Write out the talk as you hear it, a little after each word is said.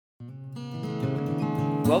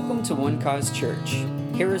Welcome to One Cause Church.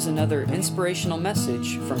 Here is another inspirational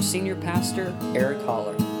message from Senior Pastor Eric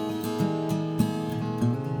Holler.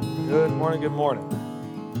 Good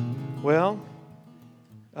morning. Well,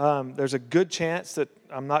 there's a good chance that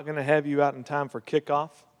I'm not going to have you out in time for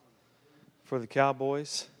kickoff for the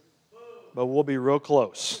Cowboys, but we'll be real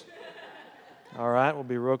close. All right, we'll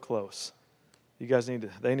be real close. You guys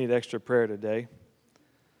they need extra prayer today.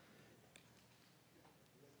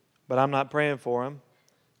 But I'm not praying for them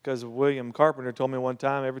because William Carpenter told me one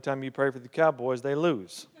time, every time you pray for the Cowboys, they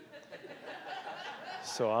lose.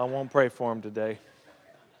 So I won't pray for them today.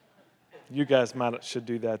 You guys should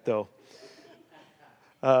do that, though.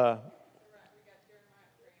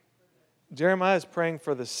 Jeremiah is praying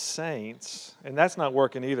for the saints, and that's not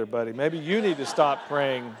working either, buddy. Maybe you need to stop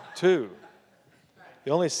praying, too. The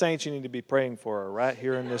only saints you need to be praying for are right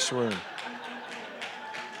here in this room.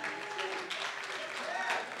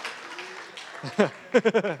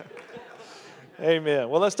 Amen.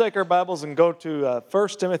 Well, let's take our Bibles and go to 1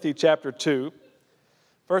 Timothy chapter 2.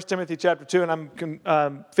 1 Timothy chapter 2, and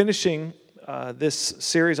I'm finishing this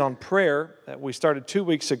series on prayer that we started 2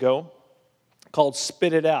 weeks ago called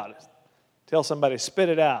Spit It Out. Tell somebody, spit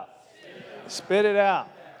it out. Spit it out.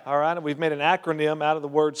 All right, and we've made an acronym out of the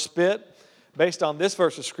word spit based on this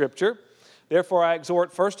verse of Scripture. Therefore, I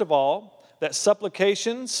exhort, first of all, that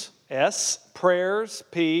supplications, S, prayers,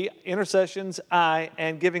 P, intercessions, I,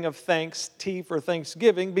 and giving of thanks, T for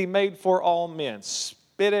thanksgiving, be made for all men.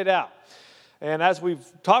 Spit it out. And as we've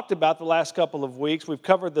talked about the last couple of weeks, we've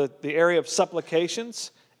covered the area of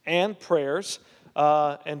supplications and prayers.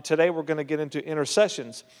 And today we're going to get into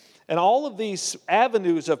intercessions. And all of these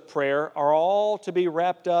avenues of prayer are all to be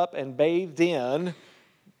wrapped up and bathed in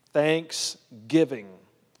thanksgiving.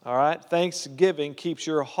 All right? Thanksgiving keeps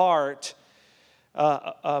your heart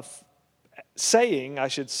saying, I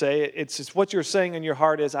should say, it's what you're saying in your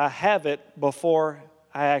heart is, I have it before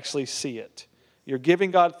I actually see it. You're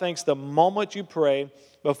giving God thanks the moment you pray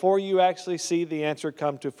before you actually see the answer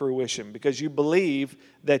come to fruition, because you believe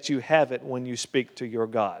that you have it when you speak to your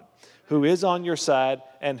God, who is on your side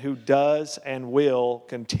and who does and will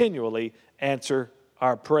continually answer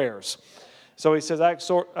our prayers. So he says, I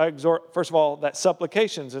exhort, first of all, that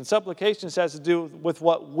supplications. And supplications has to do with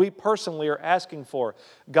what we personally are asking for.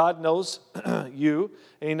 God knows you,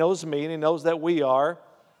 and He knows me, and He knows that we are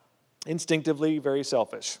instinctively very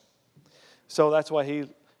selfish. So that's why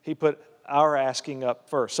He put our asking up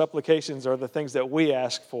first. Supplications are the things that we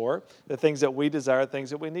ask for, the things that we desire, the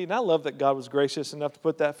things that we need. And I love that God was gracious enough to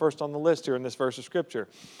put that first on the list here in this verse of Scripture.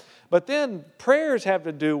 But then prayers have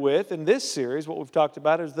to do with, in this series, what we've talked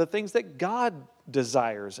about is the things that God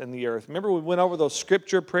desires in the earth. Remember we went over those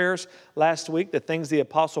Scripture prayers last week, the things the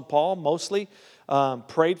Apostle Paul mostly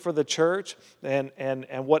prayed for the church. And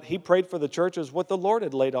what he prayed for the church is what the Lord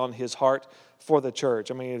had laid on his heart for the church.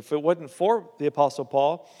 I mean, if it wasn't for the Apostle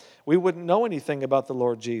Paul, we wouldn't know anything about the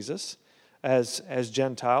Lord Jesus as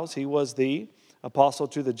Gentiles. He was the apostle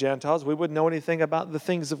to the Gentiles. We wouldn't know anything about the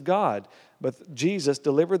things of God. But Jesus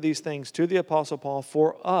delivered these things to the Apostle Paul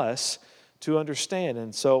for us to understand.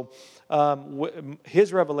 And so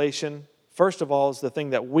his revelation, first of all, is the thing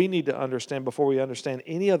that we need to understand before we understand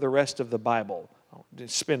any of the rest of the Bible.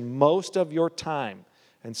 Spend most of your time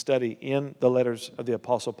and study in the letters of the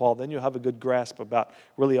Apostle Paul. Then you'll have a good grasp about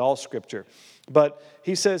really all Scripture. But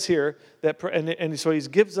he says here, that, and so he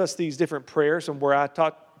gives us these different prayers, and where I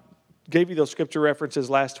gave you those Scripture references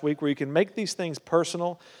last week, where you can make these things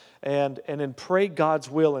personal and then pray God's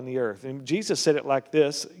will in the earth. And Jesus said it like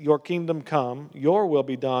this, your kingdom come, your will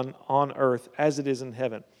be done on earth as it is in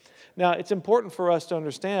heaven. Now, it's important for us to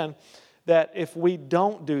understand that if we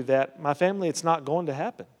don't do that, my family, it's not going to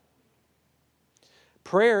happen.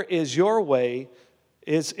 Prayer is your way,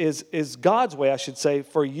 is God's way, I should say,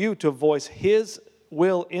 for you to voice His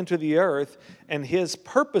will into the earth and His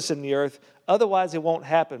purpose in the earth. Otherwise, it won't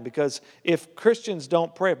happen, because if Christians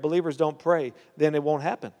don't pray, if believers don't pray, then it won't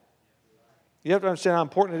happen. You have to understand how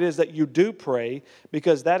important it is that you do pray,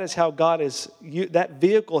 because that is how God is, that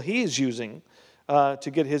vehicle He is using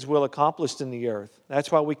to get His will accomplished in the earth.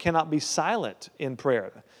 That's why we cannot be silent in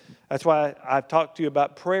prayer. That's why I've talked to you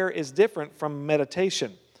about prayer is different from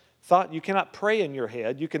meditation. You cannot pray in your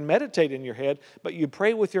head. You can meditate in your head, but you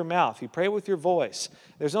pray with your mouth. You pray with your voice.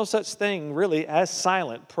 There's no such thing really as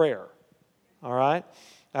silent prayer. All right?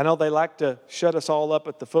 I know they like to shut us all up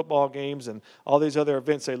at the football games and all these other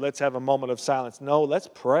events, say, let's have a moment of silence. No, let's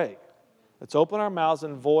pray. Let's open our mouths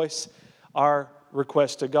and voice our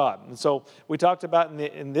request to God. And so we talked about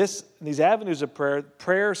in these avenues of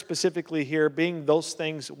prayer specifically here being those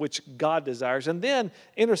things which God desires. And then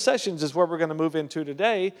intercessions is where we're going to move into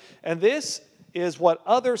today. And this is what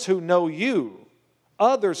others who know you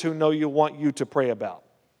want you to pray about.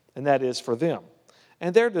 And that is for them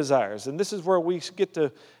and their desires. And this is where we get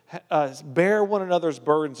to bear one another's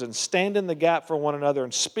burdens and stand in the gap for one another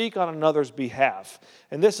and speak on another's behalf.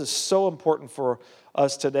 And this is so important for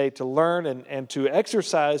us today to learn and to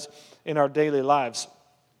exercise in our daily lives.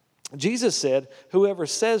 Jesus said, "Whoever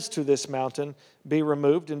says to this mountain, be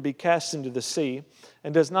removed and be cast into the sea,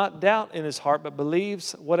 and does not doubt in his heart, but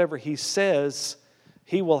believes whatever he says,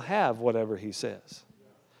 he will have whatever he says."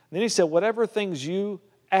 And then he said, "Whatever things you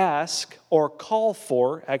ask or call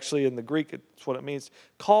for," actually in the Greek it's what it means,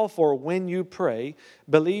 call for when you pray,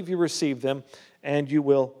 believe you receive them, and you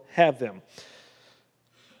will have them.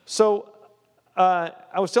 So I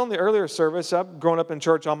was telling the earlier service, I've grown up in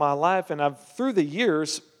church all my life, and through the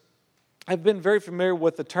years, I've been very familiar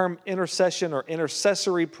with the term intercession or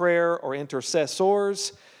intercessory prayer or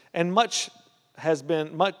intercessors, and there's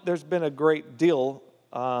been a great deal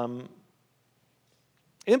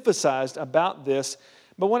emphasized about this.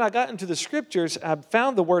 But when I got into the scriptures, I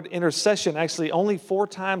found the word intercession actually only 4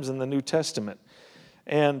 times in the New Testament,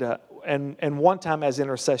 and one time as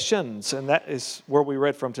intercessions, and that is where we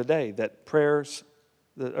read from today, that prayers,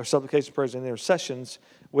 or supplication, prayers, and intercessions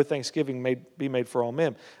with thanksgiving may be made for all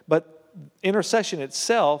men. But intercession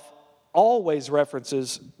itself always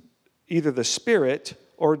references either the Spirit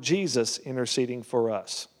or Jesus interceding for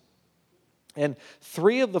us. And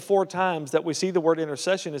 3 of the 4 times that we see the word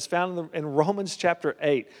intercession is found in Romans chapter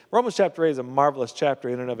 8. Romans chapter 8 is a marvelous chapter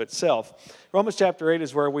in and of itself. Romans chapter 8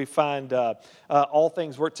 is where we find all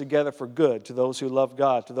things work together for good to those who love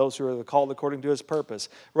God, to those who are called according to His purpose.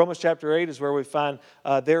 Romans chapter 8 is where we find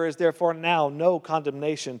there is therefore now no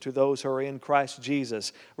condemnation to those who are in Christ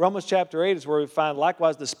Jesus. Romans chapter 8 is where we find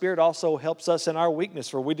likewise the Spirit also helps us in our weakness,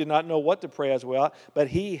 for we did not know what to pray as we ought, but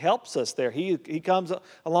He helps us there. He comes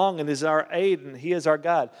along and is our aid, and He is our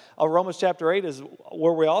God. Romans chapter 8 is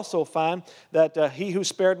where we also find that He who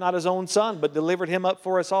spared not His own Son, but delivered Him up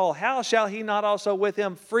for us all, how shall He not also with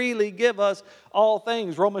Him freely give us all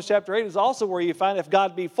things? Romans chapter 8 is also where you find if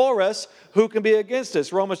God be for us, who can be against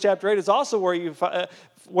us? Romans chapter 8 is also where you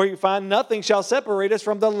find nothing shall separate us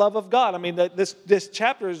from the love of God. I mean, this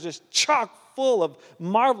chapter is just chock full of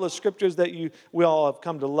marvelous scriptures that we all have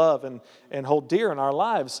come to love and hold dear in our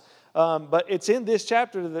lives. But it's in this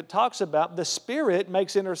chapter that talks about the Spirit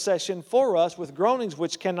makes intercession for us with groanings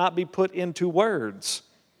which cannot be put into words.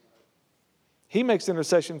 He makes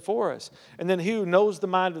intercession for us. And then He who knows the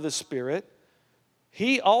mind of the Spirit,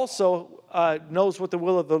 He also knows what the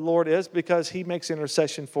will of the Lord is, because He makes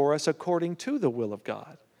intercession for us according to the will of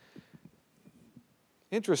God.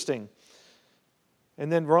 Interesting. And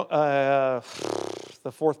then the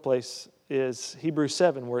 4th place is Hebrews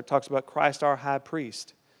 7, where it talks about Christ our high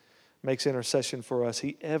priest makes intercession for us.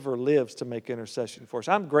 He ever lives to make intercession for us.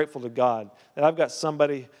 I'm grateful to God that I've got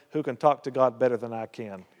somebody who can talk to God better than I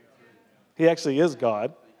can. He actually is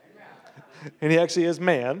God, and He actually is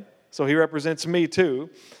man, so He represents me too,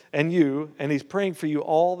 and you, and He's praying for you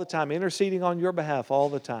all the time, interceding on your behalf all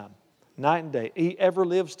the time, night and day. He ever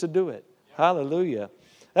lives to do it. Hallelujah.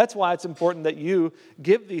 That's why it's important that you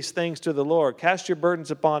give these things to the Lord. Cast your burdens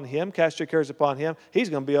upon Him, cast your cares upon Him. He's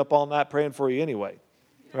going to be up all night praying for you anyway.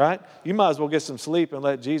 Right? You might as well get some sleep and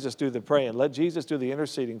let Jesus do the praying. Let Jesus do the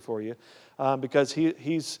interceding for you, because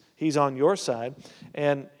He's on your side.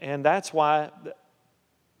 And that's why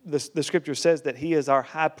the Scripture says that He is our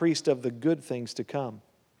high priest of the good things to come.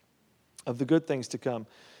 Of the good things to come.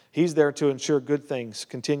 He's there to ensure good things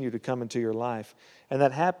continue to come into your life. And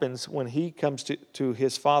that happens when He comes to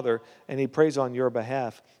His Father and He prays on your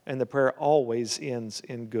behalf. And the prayer always ends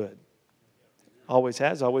in good. Always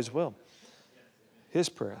has, always will. His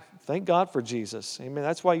prayer. Thank God for Jesus. Amen.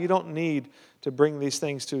 That's why you don't need to bring these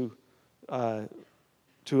things to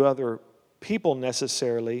other people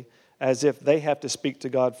necessarily, as if they have to speak to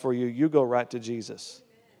God for you. You go right to Jesus.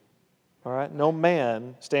 All right? No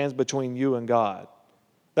man stands between you and God.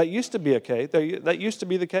 That used to be That used to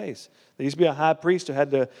be the case. There used to be a high priest who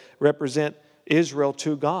had to represent Israel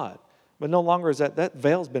to God. But no longer is that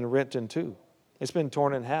veil's been rent in two. It's been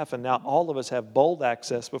torn in half, and now all of us have bold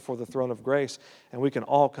access before the throne of grace, and we can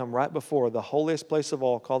all come right before the holiest place of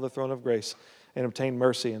all, called the throne of grace, and obtain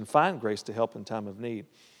mercy and find grace to help in time of need.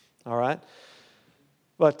 All right?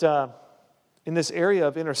 But in this area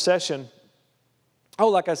of intercession,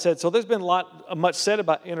 like I said, so there's been much said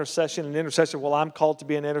about intercession and intercession. Well, I'm called to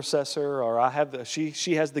be an intercessor, or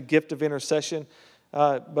she has the gift of intercession.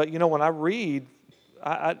 But when I read,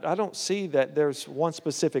 I don't see that there's one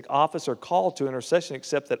specific office or call to intercession,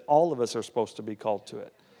 except that all of us are supposed to be called to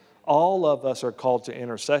it. All of us are called to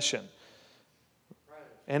intercession.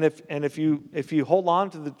 And if you hold on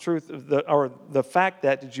to the truth of the fact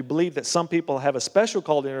that you believe that some people have a special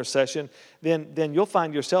call to intercession, then you'll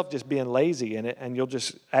find yourself just being lazy in it, and you'll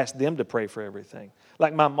just ask them to pray for everything.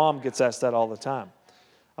 Like my mom gets asked that all the time.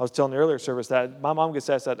 I was telling the earlier service that my mom gets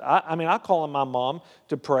asked that. I call on my mom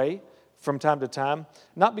to pray from time to time,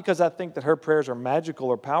 not because I think that her prayers are magical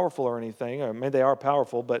or powerful or anything, or maybe they are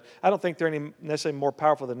powerful, but I don't think they're any necessarily more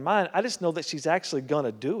powerful than mine. I just know that she's actually going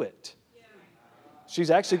to do it.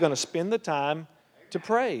 She's actually going to spend the time to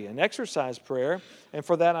pray and exercise prayer, and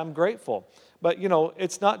for that I'm grateful. But,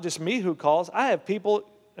 it's not just me who calls. I have people,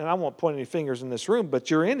 and I won't point any fingers in this room, but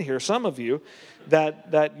you're in here, some of you,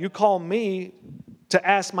 that you call me to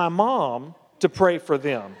ask my mom to pray for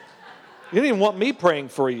them. You didn't even want me praying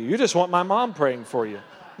for you. You just want my mom praying for you.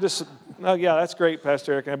 Oh yeah, that's great,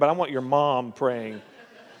 Pastor Eric, but I want your mom praying.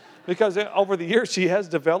 Because over the years, she's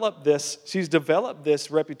developed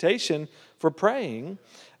this reputation for praying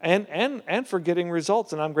and for getting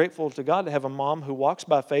results. And I'm grateful to God to have a mom who walks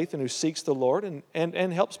by faith and who seeks the Lord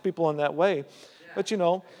and helps people in that way. But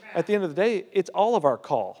at the end of the day, it's all of our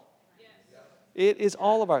call. It is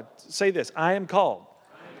all of our, say this, I am called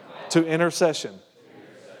to intercession.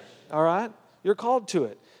 All right? You're called to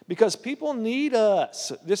it. Because people need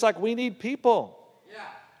us, just like we need people.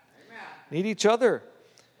 Need each other.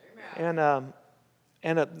 Amen.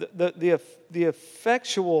 And the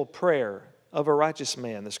effectual prayer of a righteous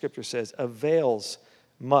man, the Scripture says, avails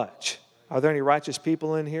much. Are there any righteous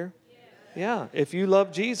people in here? Yeah. If you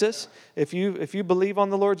love Jesus, if you believe on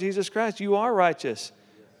the Lord Jesus Christ, you are righteous.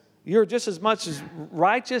 You're just as much as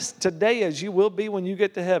righteous today as you will be when you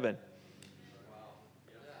get to heaven.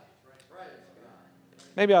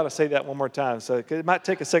 Maybe I ought to say that one more time, so it might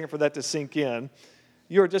take a second for that to sink in.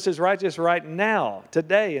 You are just as righteous right now,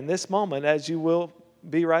 today, in this moment, as you will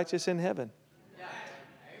be righteous in heaven.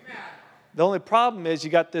 Amen. The only problem is you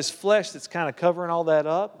got this flesh that's kind of covering all that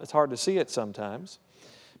up. It's hard to see it sometimes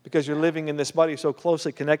because you're living in this body so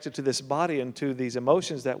closely connected to this body and to these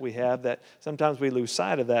emotions that we have that sometimes we lose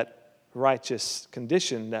sight of that righteous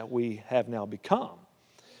condition that we have now become.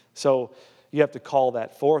 So you have to call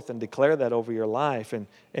that forth and declare that over your life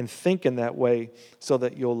and think in that way so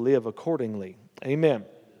that you'll live accordingly. Amen.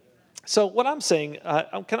 So what I'm saying,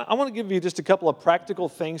 I want to give you just a couple of practical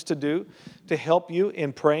things to do to help you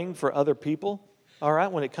in praying for other people, all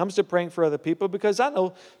right, when it comes to praying for other people, because I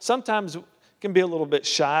know sometimes you can be a little bit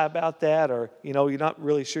shy about that, or, you're not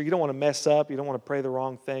really sure. You don't want to mess up. You don't want to pray the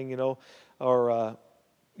wrong thing, or,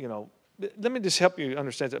 let me just help you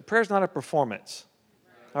understand that prayer is not a performance.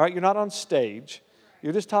 All right, you're not on stage.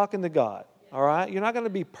 You're just talking to God. All right, you're not going to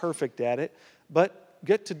be perfect at it, but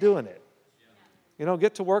get to doing it.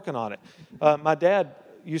 Get to working on it. My dad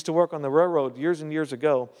used to work on the railroad years and years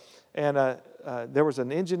ago, and there was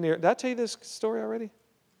an engineer. Did I tell you this story already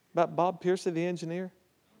about Bob Piercy, the engineer?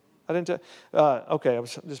 I didn't tell. Okay, I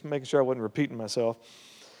was just making sure I wasn't repeating myself.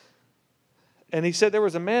 And he said there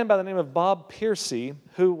was a man by the name of Bob Piercy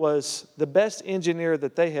who was the best engineer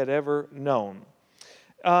that they had ever known.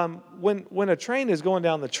 When a train is going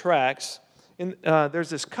down the tracks,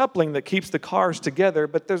 there's this coupling that keeps the cars together,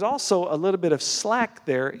 but there's also a little bit of slack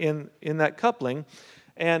there in that coupling.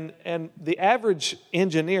 And the average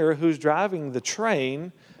engineer who's driving the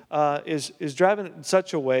train is driving it in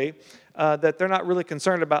such a way that they're not really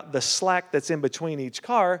concerned about the slack that's in between each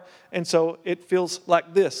car. And so it feels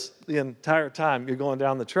like this the entire time you're going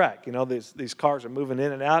down the track. These cars are moving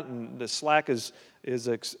in and out, and the slack is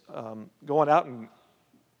going out. And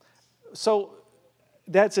so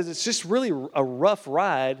Dad says it's just really a rough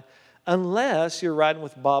ride unless you're riding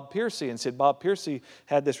with Bob Piercy. And said Bob Piercy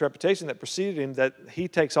had this reputation that preceded him that he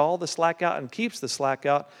takes all the slack out and keeps the slack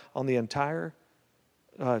out on the entire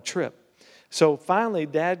trip. So finally,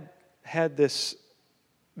 Dad had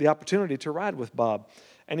the opportunity to ride with Bob.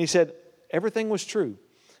 And he said everything was true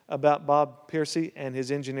about Bob Piercy and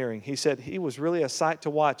his engineering. He said he was really a sight to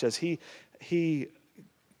watch as he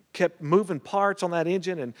kept moving parts on that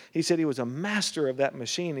engine, and he said he was a master of that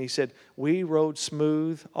machine. He said we rode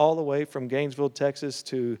smooth all the way from Gainesville, Texas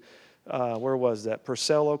to where was that?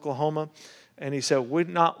 Purcell, Oklahoma. And he said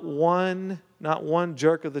not one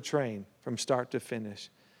jerk of the train from start to finish.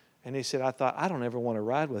 And he said, I thought, I don't ever want to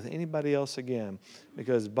ride with anybody else again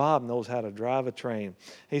because Bob knows how to drive a train.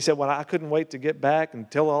 He said, well, I couldn't wait to get back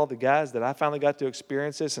and tell all the guys that I finally got to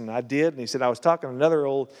experience this, and I did. And he said, I was talking to another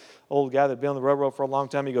old guy that had been on the railroad for a long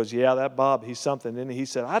time. He goes, yeah, that Bob, he's something. And he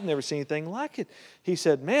said, I've never seen anything like it. He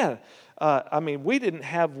said, man, we didn't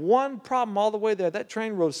have one problem all the way there. That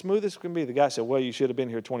train rode smooth as can be. The guy said, well, you should have been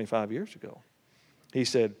here 25 years ago. He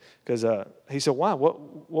said, why?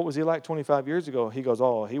 What was he like 25 years ago? He goes,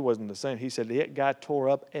 oh, he wasn't the same. He said, that guy tore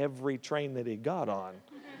up every train that he got on.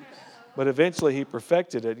 But eventually he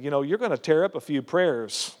perfected it. You're going to tear up a few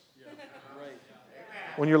prayers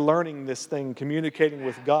when you're learning this thing, communicating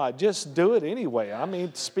with God. Just do it anyway.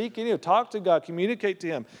 Speak, talk to God, communicate to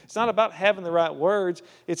Him. It's not about having the right words.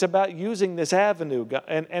 It's about using this avenue.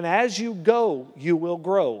 And as you go, you will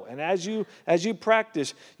grow. And as you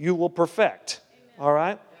practice, you will perfect. All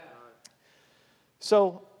right?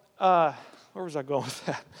 So, where was I going with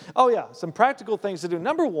that? Oh, yeah, some practical things to do.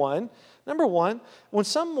 Number one, when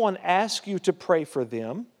someone asks you to pray for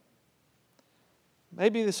them,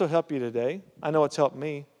 maybe this will help you today. I know it's helped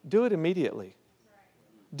me. Do it immediately.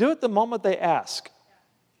 Do it the moment they ask.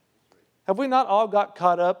 Have we not all got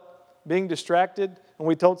caught up being distracted and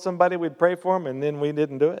we told somebody we'd pray for them and then we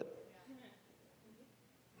didn't do it?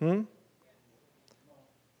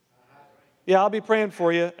 Yeah, I'll be praying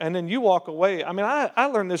for you, and then you walk away. I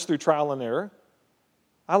learned this through trial and error.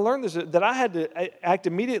 I learned this, that I had to act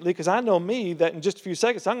immediately because I know me that in just a few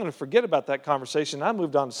seconds I'm going to forget about that conversation. I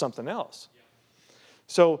moved on to something else.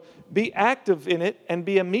 So be active in it and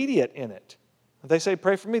be immediate in it. If they say,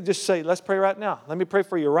 pray for me, just say, let's pray right now. Let me pray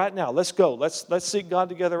for you right now. Let's go. Let's seek God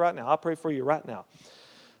together right now. I'll pray for you right now.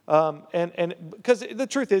 And because the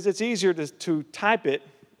truth is, it's easier to type it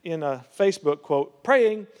in a Facebook quote,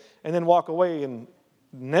 praying, and then walk away and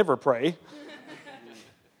never pray,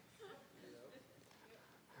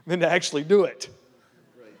 than to actually do it.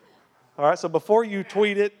 All right, so before you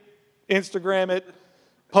tweet it, Instagram it,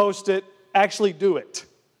 post it, actually do it.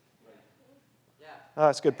 Oh,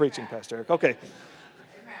 that's good preaching, Pastor Eric. Okay.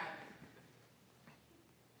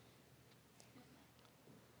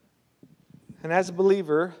 And as a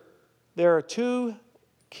believer, there are two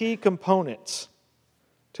key components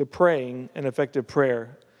to praying an effective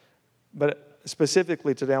prayer. But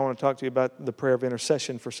specifically today, I want to talk to you about the prayer of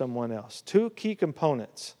intercession for someone else. Two key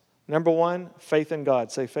components. Number one, faith in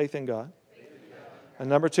God. Say faith in God. Faith in God. And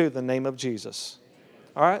number two, the name of Jesus.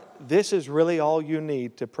 All right? This is really all you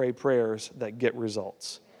need to pray prayers that get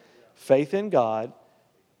results. Faith in God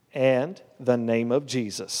and the name of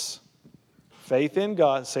Jesus. Faith in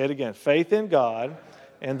God. Say it again. Faith in God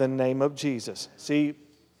and the name of Jesus. See,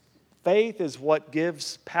 faith is what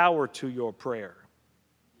gives power to your prayer.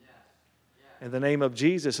 And the name of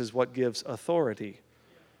Jesus is what gives authority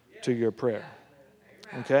to your prayer.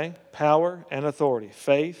 Okay? Power and authority.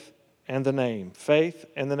 Faith and the name. Faith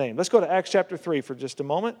and the name. Let's go to Acts chapter 3 for just a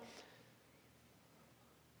moment.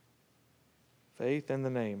 Faith and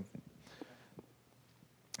the name.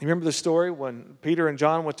 You remember the story when Peter and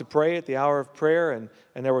John went to pray at the hour of prayer, and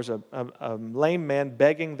there was a lame man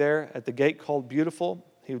begging there at the gate called Beautiful.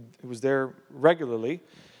 He was there regularly.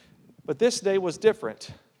 But this day was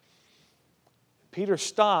different. Peter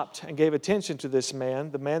stopped and gave attention to this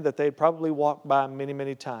man, the man that they'd probably walked by many,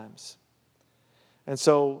 many times. And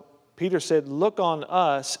so Peter said, look on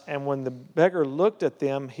us. And when the beggar looked at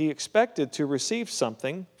them, he expected to receive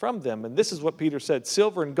something from them. And this is what Peter said,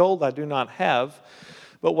 silver and gold I do not have,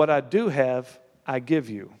 but what I do have, I give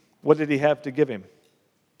you. What did he have to give him?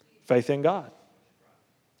 Faith in God.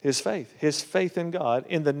 His faith in God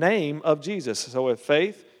in the name of Jesus. So with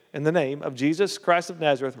faith in the name of Jesus Christ of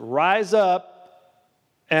Nazareth, rise up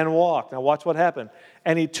and walk. Now watch what happened.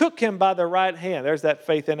 And he took him by the right hand. There's that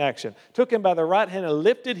faith in action. Took him by the right hand and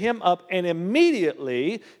lifted him up, and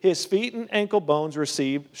immediately his feet and ankle bones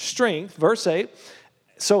received strength. Verse 8.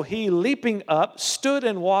 So he, leaping up, stood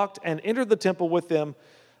and walked and entered the temple with them,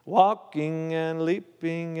 walking and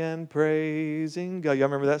leaping and praising God. Y'all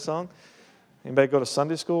remember that song? Anybody go to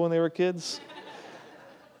Sunday school when they were kids?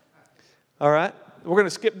 All right. We're going to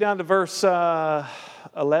skip down to verse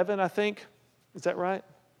 11, I think. Is that right?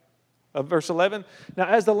 Verse 11. Now,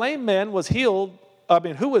 as the lame man who was healed,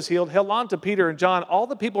 held on to Peter and John, all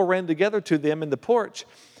the people ran together to them in the porch,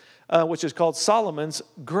 which is called Solomon's,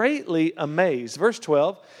 greatly amazed. Verse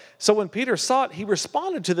 12. So when Peter saw it, he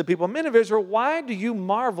responded to the people, men of Israel, why do you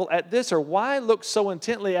marvel at this, or why look so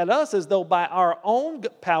intently at us as though by our own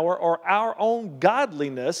power or our own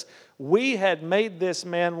godliness we had made this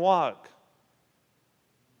man walk?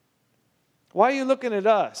 Why are you looking at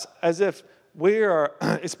us as if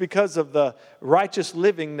it's because of the righteous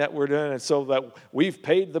living that we're doing, and so that we've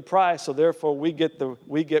paid the price, so therefore we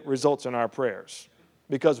get results in our prayers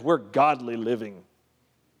because we're godly living.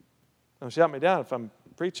 Don't shout me down if I'm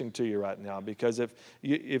preaching to you right now, because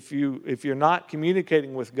if you're not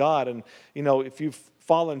communicating with God, and if you've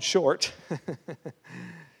fallen short,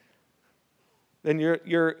 then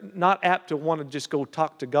you're not apt to want to just go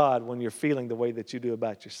talk to God when you're feeling the way that you do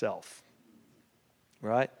about yourself.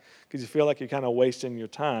 Right? because you feel like you're kind of wasting your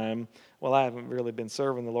time. Well, I haven't really been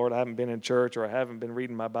serving the Lord. I haven't been in church, or I haven't been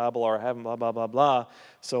reading my Bible, or I haven't blah, blah, blah, blah.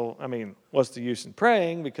 So, I mean, what's the use in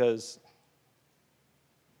praying? And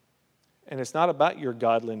it's not about your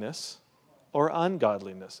godliness or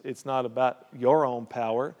ungodliness. It's not about your own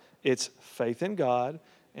power. It's faith in God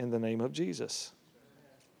in the name of Jesus.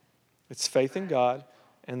 It's faith in God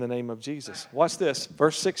in the name of Jesus. Watch this,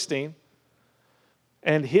 verse 16.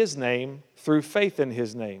 And his name through faith in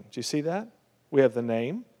his name. Do you see that? We have the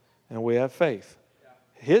name and we have faith.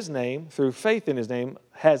 His name through faith in his name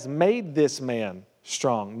has made this man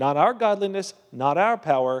strong. Not our godliness, not our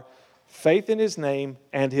power, faith in his name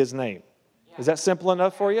and his name. Is that simple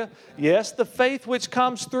enough for you? Yes, the faith which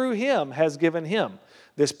comes through him has given him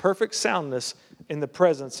this perfect soundness in the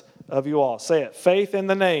presence of you all. Say it, faith in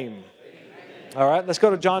the name. All right, let's go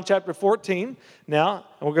to John chapter 14 now,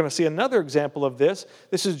 and we're going to see another example of this.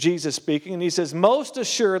 This is Jesus speaking, and he says, most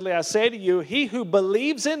assuredly I say to you, he who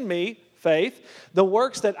believes in me, faith, the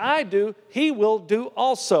works that I do, he will do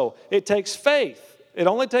also. It takes faith. It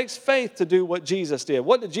only takes faith to do what Jesus did.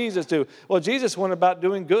 What did Jesus do? Well, Jesus went about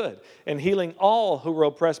doing good and healing all who were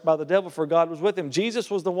oppressed by the devil, for God was with him. Jesus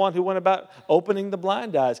was the one who went about opening the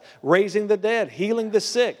blind eyes, raising the dead, healing the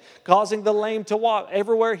sick, causing the lame to walk.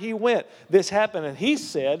 Everywhere he went, this happened. And he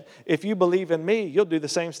said, if you believe in me, you'll do the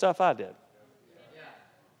same stuff I did.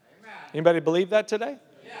 Anybody believe that today?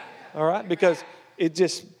 All right, because it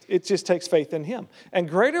just takes faith in him. And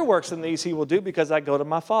greater works than these he will do because I go to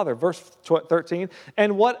my Father. Verse 13,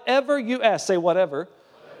 and whatever you ask, say whatever.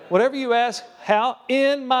 Whatever you ask, how?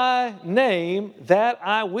 In my name, that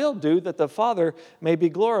I will do, that the Father may be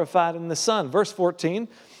glorified in the Son. Verse 14,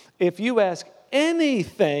 if you ask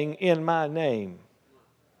anything in my name,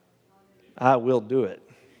 I will do it.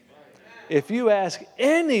 If you ask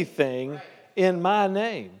anything in my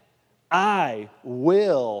name, I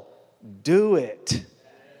will do it.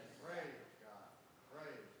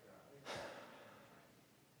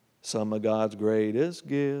 Some of God's greatest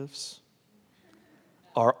gifts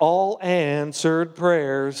are all answered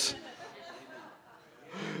prayers.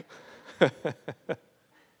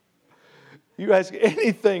 You ask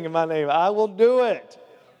anything in my name, I will do it.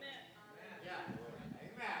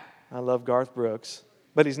 I love Garth Brooks,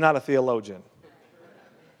 but he's not a theologian.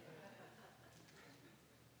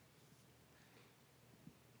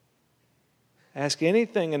 Ask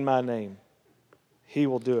anything in my name, he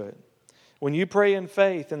will do it. When you pray in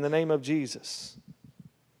faith in the name of Jesus,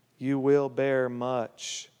 you will bear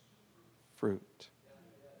much fruit.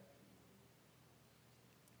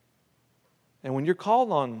 And when you're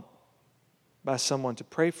called on by someone to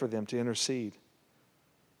pray for them, to intercede,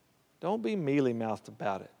 don't be mealy-mouthed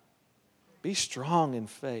about it. Be strong in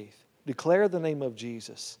faith. Declare the name of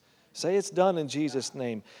Jesus. Say it's done in Jesus'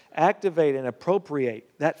 name. Activate and appropriate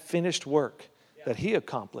that finished work that he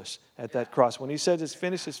accomplished at that cross. When he says it's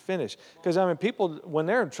finished, it's finished. Because, I mean, people, when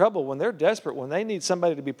they're in trouble, when they're desperate, when they need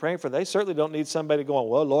somebody to be praying for, they certainly don't need somebody going,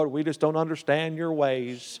 well, Lord, we just don't understand your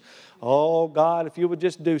ways. Oh, God, if you would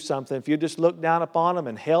just do something, if you just look down upon them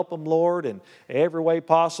and help them, Lord, in every way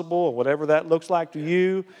possible, or whatever that looks like to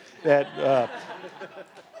you, that...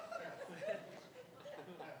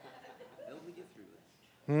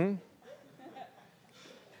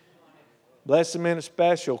 Bless them in a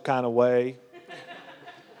special kind of way.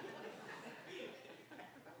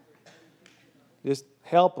 Just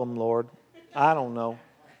help them, Lord. I don't know.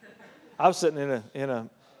 I was sitting in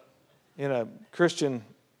a Christian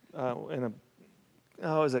it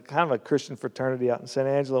was a kind of a Christian fraternity out in San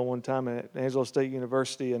Angelo one time at Angelo State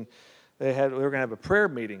University, and we were going to have a prayer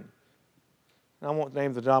meeting. And I won't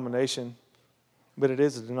name the denomination, but it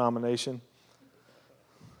is a denomination.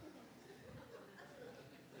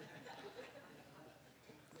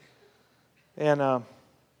 And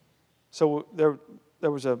so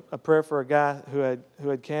there was a prayer for a guy who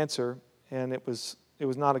had cancer, and it was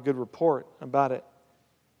not a good report about it.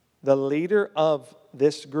 The leader of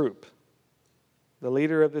this group, I don't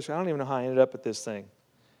even know how I ended up at this thing,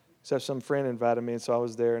 except some friend invited me, and so I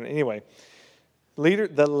was there. And anyway,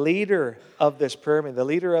 the leader of this prayer meeting, the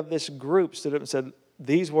leader of this group stood up and said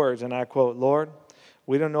these words, and I quote, Lord,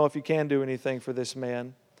 we don't know if you can do anything for this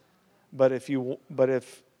man, but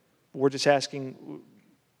if we're just asking,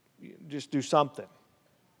 just do something.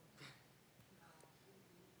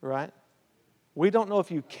 Right? We don't know if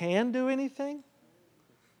you can do anything.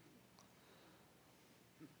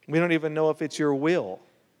 We don't even know if it's your will,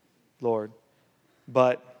 Lord.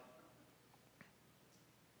 But,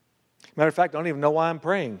 matter of fact, I don't even know why I'm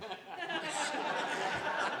praying.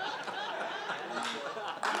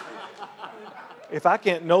 If I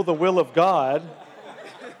can't know the will of God,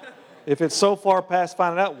 If it's so far past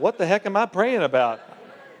finding out, what the heck am I praying about?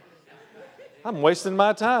 I'm wasting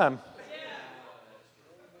my time.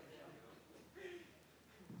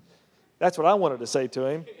 That's what I wanted to say to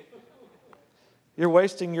him. You're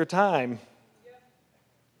wasting your time.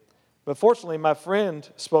 But fortunately, my friend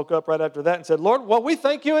spoke up right after that and said, Lord, well, we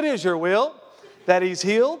thank you it is your will that he's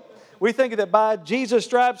healed. We think that by Jesus'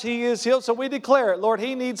 stripes he is healed, so we declare it. Lord,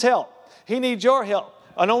 he needs help. He needs your help.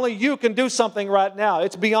 And only you can do something right now.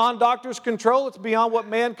 It's beyond doctor's control. It's beyond what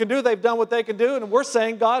man can do. They've done what they can do. And we're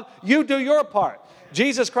saying, God, you do your part.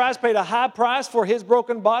 Jesus Christ paid a high price for his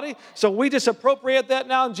broken body. So we just appropriate that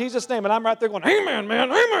now in Jesus' name. And I'm right there going, amen,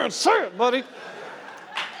 man. Amen. Say it, buddy.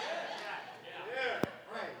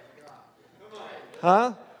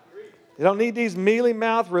 Huh? You don't need these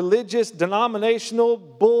mealy-mouthed, religious, denominational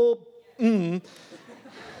bull.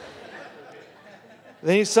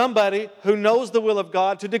 They need somebody who knows the will of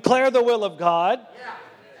God to declare the will of God,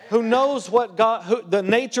 who knows what God, the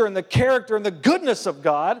nature and the character and the goodness of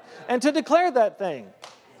God, and to declare that thing.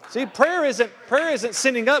 See, prayer isn't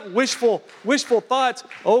sending up wishful thoughts.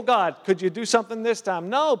 Oh God, could you do something this time?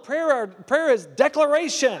 No, prayer is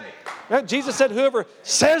declaration. Right? Jesus said, whoever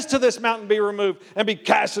says to this mountain be removed and be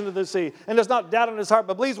cast into the sea, and does not doubt in his heart,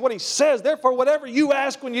 but believes what he says. Therefore, whatever you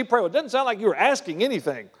ask when you pray, well, it doesn't sound like you were asking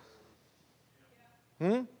anything.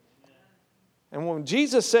 And when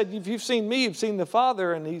Jesus said, if you've seen me, you've seen the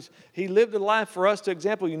Father, and he lived a life for us to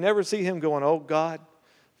example, you never see him going, oh God,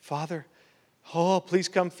 Father, oh, please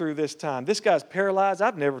come through this time. This guy's paralyzed.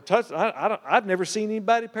 I've never seen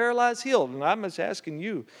anybody paralyzed healed. And I'm just asking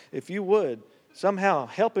you if you would somehow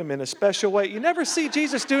help him in a special way. You never see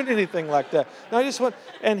Jesus doing anything like that. No, he just went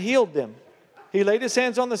and healed them. He laid his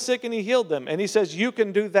hands on the sick and he healed them. And he says, you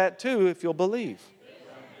can do that too if you'll believe.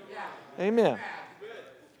 Amen.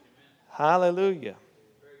 Hallelujah.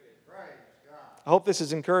 I hope this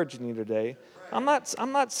is encouraging you today. I'm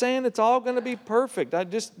not saying it's all going to be perfect.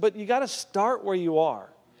 But you got to start where you are.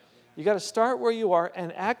 You got to start where you are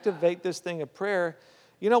and activate this thing of prayer.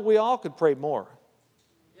 You know, we all could pray more.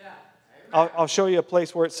 I'll show you a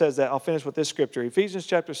place where it says that. I'll finish with this scripture. Ephesians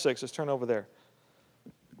chapter 6. Let's turn over there.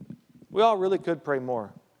 We all really could pray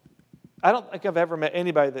more. I don't think I've ever met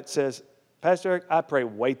anybody that says, Pastor Eric, I pray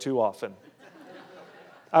way too often.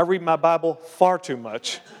 I read my Bible far too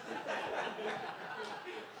much.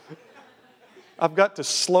 I've got to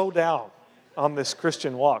slow down on this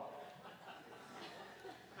Christian walk.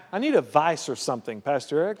 I need a vice or something,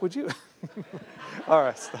 Pastor Eric. Would you? All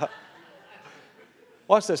right, stop.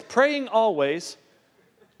 Watch this. Praying always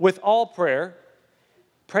with all prayer.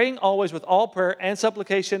 Praying always with all prayer and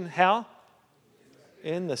supplication. How?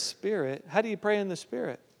 In the Spirit. How do you pray in the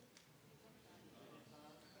Spirit?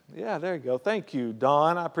 Yeah, there you go. Thank you,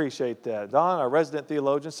 Don. I appreciate that. Don, our resident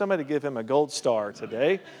theologian, somebody give him a gold star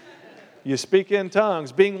today. You speak in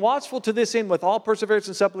tongues, being watchful to this end with all perseverance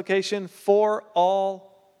and supplication for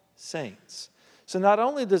all saints. So not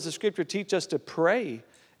only does the Scripture teach us to pray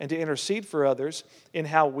and to intercede for others in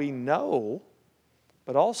how we know,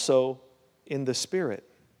 but also in the Spirit,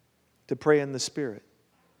 to pray in the Spirit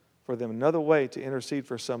for them. Another way to intercede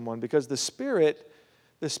for someone, because the Spirit,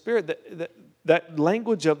 that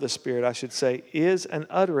language of the Spirit, I should say, is an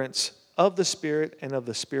utterance of the Spirit and of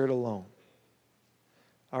the Spirit alone.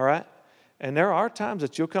 All right? And there are times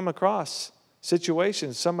that you'll come across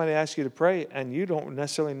situations, somebody asks you to pray, and you don't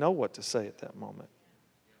necessarily know what to say at that moment.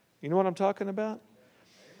 You know what I'm talking about?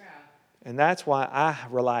 Amen. And that's why I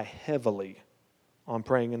rely heavily on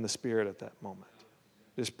praying in the Spirit at that moment.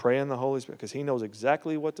 Just pray in the Holy Spirit, because He knows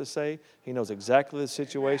exactly what to say. He knows exactly the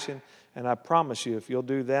situation. And I promise you, if you'll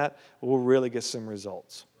do that, we'll really get some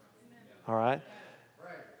results. All right?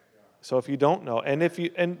 So if you don't know,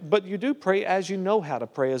 but you do pray as you know how to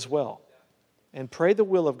pray as well. And pray the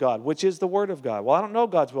will of God, which is the Word of God. Well, I don't know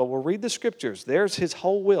God's will. Well, read the Scriptures. There's His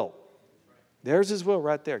whole will. There's His will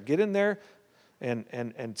right there. Get in there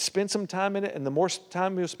and spend some time in it. And the more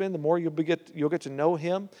time you'll spend, the more you'll get to know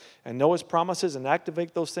Him and know His promises and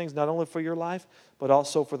activate those things not only for your life, but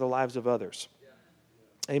also for the lives of others.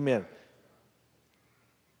 Amen.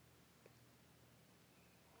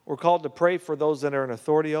 We're called to pray for those that are in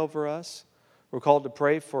authority over us. We're called to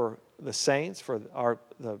pray for the saints, for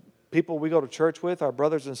the people we go to church with, our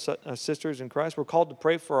brothers and sisters in Christ. We're called to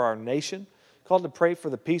pray for our nation, called to pray for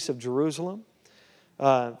the peace of Jerusalem,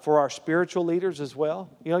 for our spiritual leaders as well.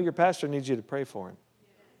 You know, your pastor needs you to pray for him.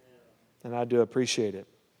 And I do appreciate it.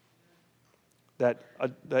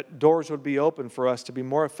 That doors would be open for us to be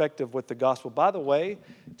more effective with the gospel. By the way,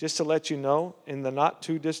 just to let you know, in the not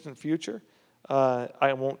too distant future,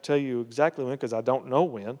 I won't tell you exactly when because I don't know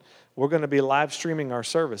when, we're going to be live streaming our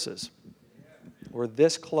services. We're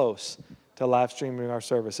this close to live streaming our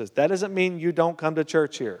services. That doesn't mean you don't come to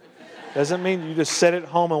church here. Doesn't mean you just sit at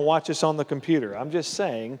home and watch us on the computer. I'm just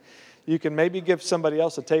saying you can maybe give somebody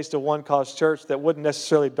else a taste of One Cause Church that wouldn't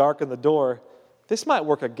necessarily darken the door. This might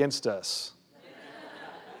work against us.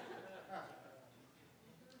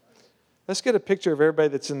 Let's get a picture of everybody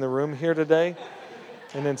that's in the room here today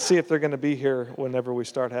and then see if they're going to be here whenever we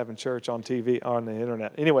start having church on TV, on the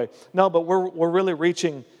internet. Anyway, no, but we're really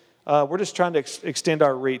reaching, we're just trying to extend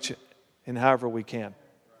our reach in however we can,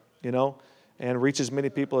 and reach as many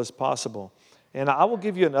people as possible. And I will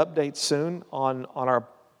give you an update soon on our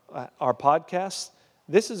podcast.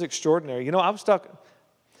 This is extraordinary. I was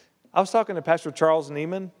talking to Pastor Charles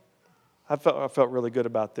Neiman. I felt really good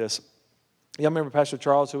about this. You remember Pastor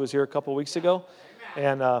Charles, who was here a couple of weeks ago?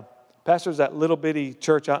 And pastors that little bitty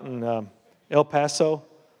church out in El Paso.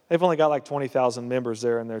 They've only got like 20,000 members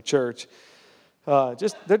there in their church.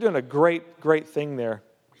 They're doing a great thing there.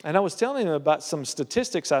 And I was telling him about some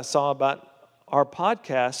statistics I saw about our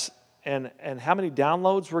podcasts and how many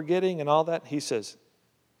downloads we're getting and all that. He says,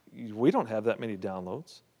 we don't have that many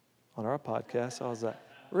downloads on our podcast. I was like,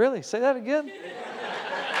 really? Say that again?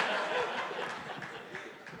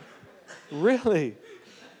 Really?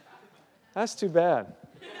 That's too bad.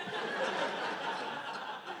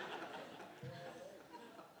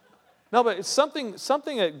 No, but it's something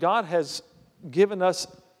that God has given us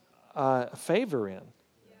a favor in.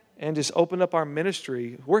 And just open up our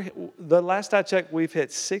ministry. The last I checked, we've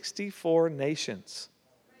hit 64 nations.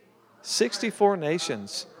 64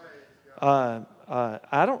 nations. I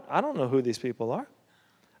don't know who these people are.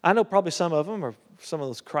 I know probably some of them are some of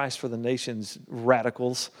those Christ for the Nations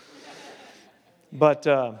radicals. But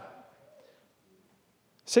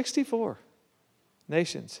 64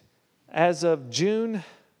 nations. As of June,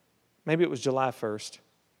 maybe it was July 1st.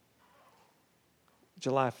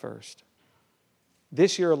 July 1st.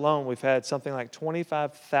 This year alone, we've had something like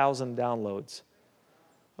 25,000 downloads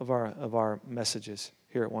of our messages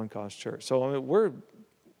here at One Cause Church. So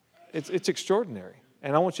it's extraordinary,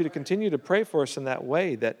 and I want you to continue to pray for us in that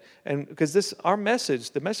way. Because our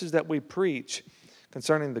message, the message that we preach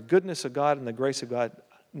concerning the goodness of God and the grace of God,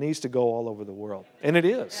 needs to go all over the world, and it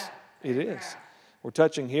is. It is. We're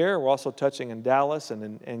touching here. We're also touching in Dallas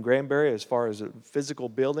and in Granbury as far as physical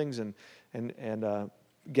buildings and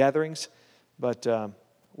gatherings. But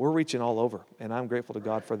we're reaching all over, and I'm grateful to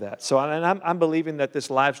God for that. So I'm believing that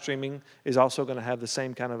this live streaming is also going to have the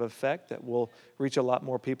same kind of effect, that we'll reach a lot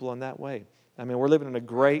more people in that way. I mean, we're living in a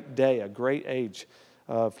great day, a great age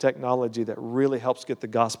of technology that really helps get the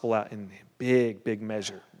gospel out in big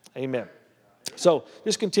measure. Amen. So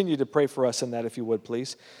just continue to pray for us in that, if you would,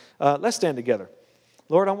 please. Let's stand together.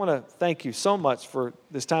 Lord, I want to thank you so much for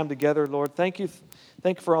this time together, Lord. Thank you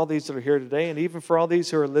for all these that are here today, and even for all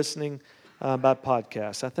these who are listening by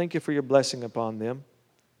podcast. I thank you for your blessing upon them.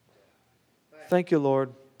 Thank you,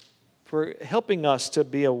 Lord, for helping us to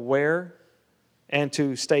be aware and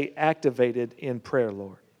to stay activated in prayer,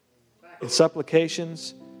 Lord. In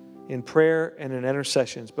supplications, in prayer, and in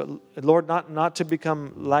intercessions. But Lord, not to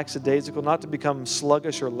become lackadaisical, not to become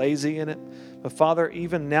sluggish or lazy in it. But Father,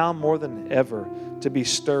 even now more than ever, to be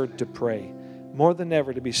stirred to pray. More than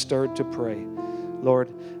ever to be stirred to pray.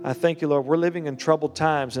 Lord, I thank you, Lord. We're living in troubled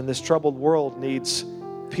times, and this troubled world needs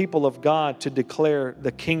people of God to declare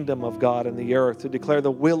the kingdom of God in the earth, to declare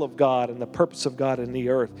the will of God and the purpose of God in the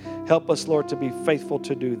earth. Help us, Lord, to be faithful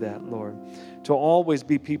to do that, Lord, to always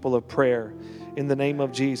be people of prayer in the name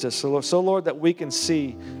of Jesus. So, Lord, that we can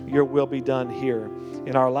see your will be done here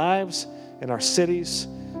in our lives, in our cities,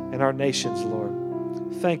 in our nations, Lord.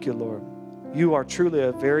 Thank you, Lord. You are truly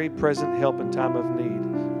a very present help in time of need.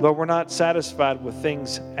 Lord, we're not satisfied with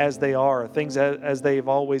things as they are, things as they've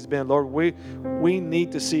always been. Lord, we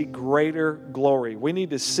need to see greater glory. We need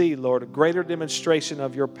to see, Lord, a greater demonstration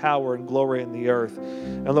of your power and glory in the earth.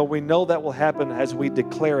 And Lord, we know that will happen as we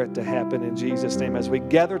declare it to happen in Jesus' name, as we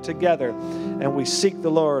gather together and we seek the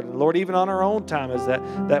Lord. And Lord, even on our own time, is that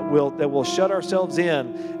we'll shut ourselves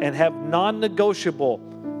in and have non-negotiable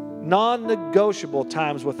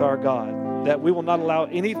times with our God. That we will not allow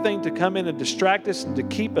anything to come in and distract us and to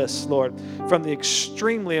keep us, Lord, from the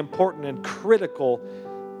extremely important and critical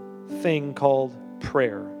thing called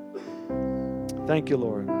prayer. Thank you,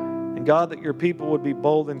 Lord. And God, that your people would be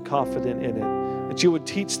bold and confident in it. That you would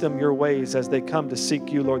teach them your ways as they come to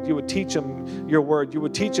seek you, Lord. You would teach them your word. You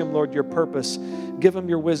would teach them, Lord, your purpose. Give them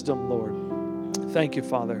your wisdom, Lord. Thank you,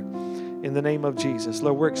 Father. In the name of Jesus.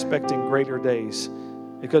 Lord, we're expecting greater days.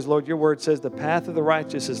 Because, Lord, your word says the path of the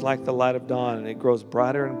righteous is like the light of dawn, and it grows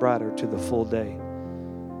brighter and brighter to the full day.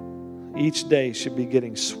 Each day should be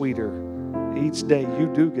getting sweeter. Each day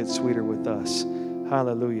you do get sweeter with us.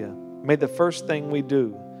 Hallelujah. May the first thing we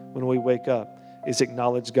do when we wake up is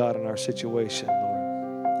acknowledge God in our situation,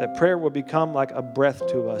 Lord. That prayer will become like a breath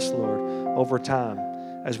to us, Lord, over time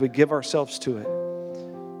as we give ourselves to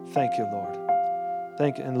it. Thank you, Lord.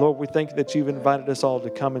 Thank you. And Lord, we thank you that you've invited us all to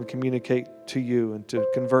come and communicate to you and to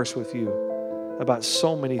converse with you about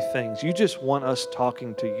so many things. You just want us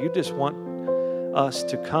talking to you. You just want us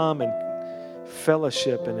to come and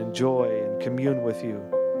fellowship and enjoy and commune with you.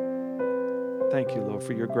 Thank you, Lord,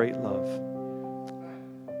 for your great love.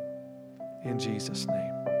 In Jesus'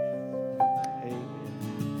 name. Amen.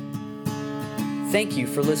 Thank you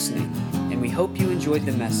for listening, and we hope you enjoyed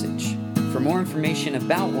the message. For more information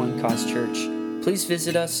about One Cause Church, please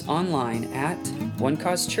visit us online at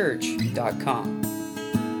onecausechurch.com.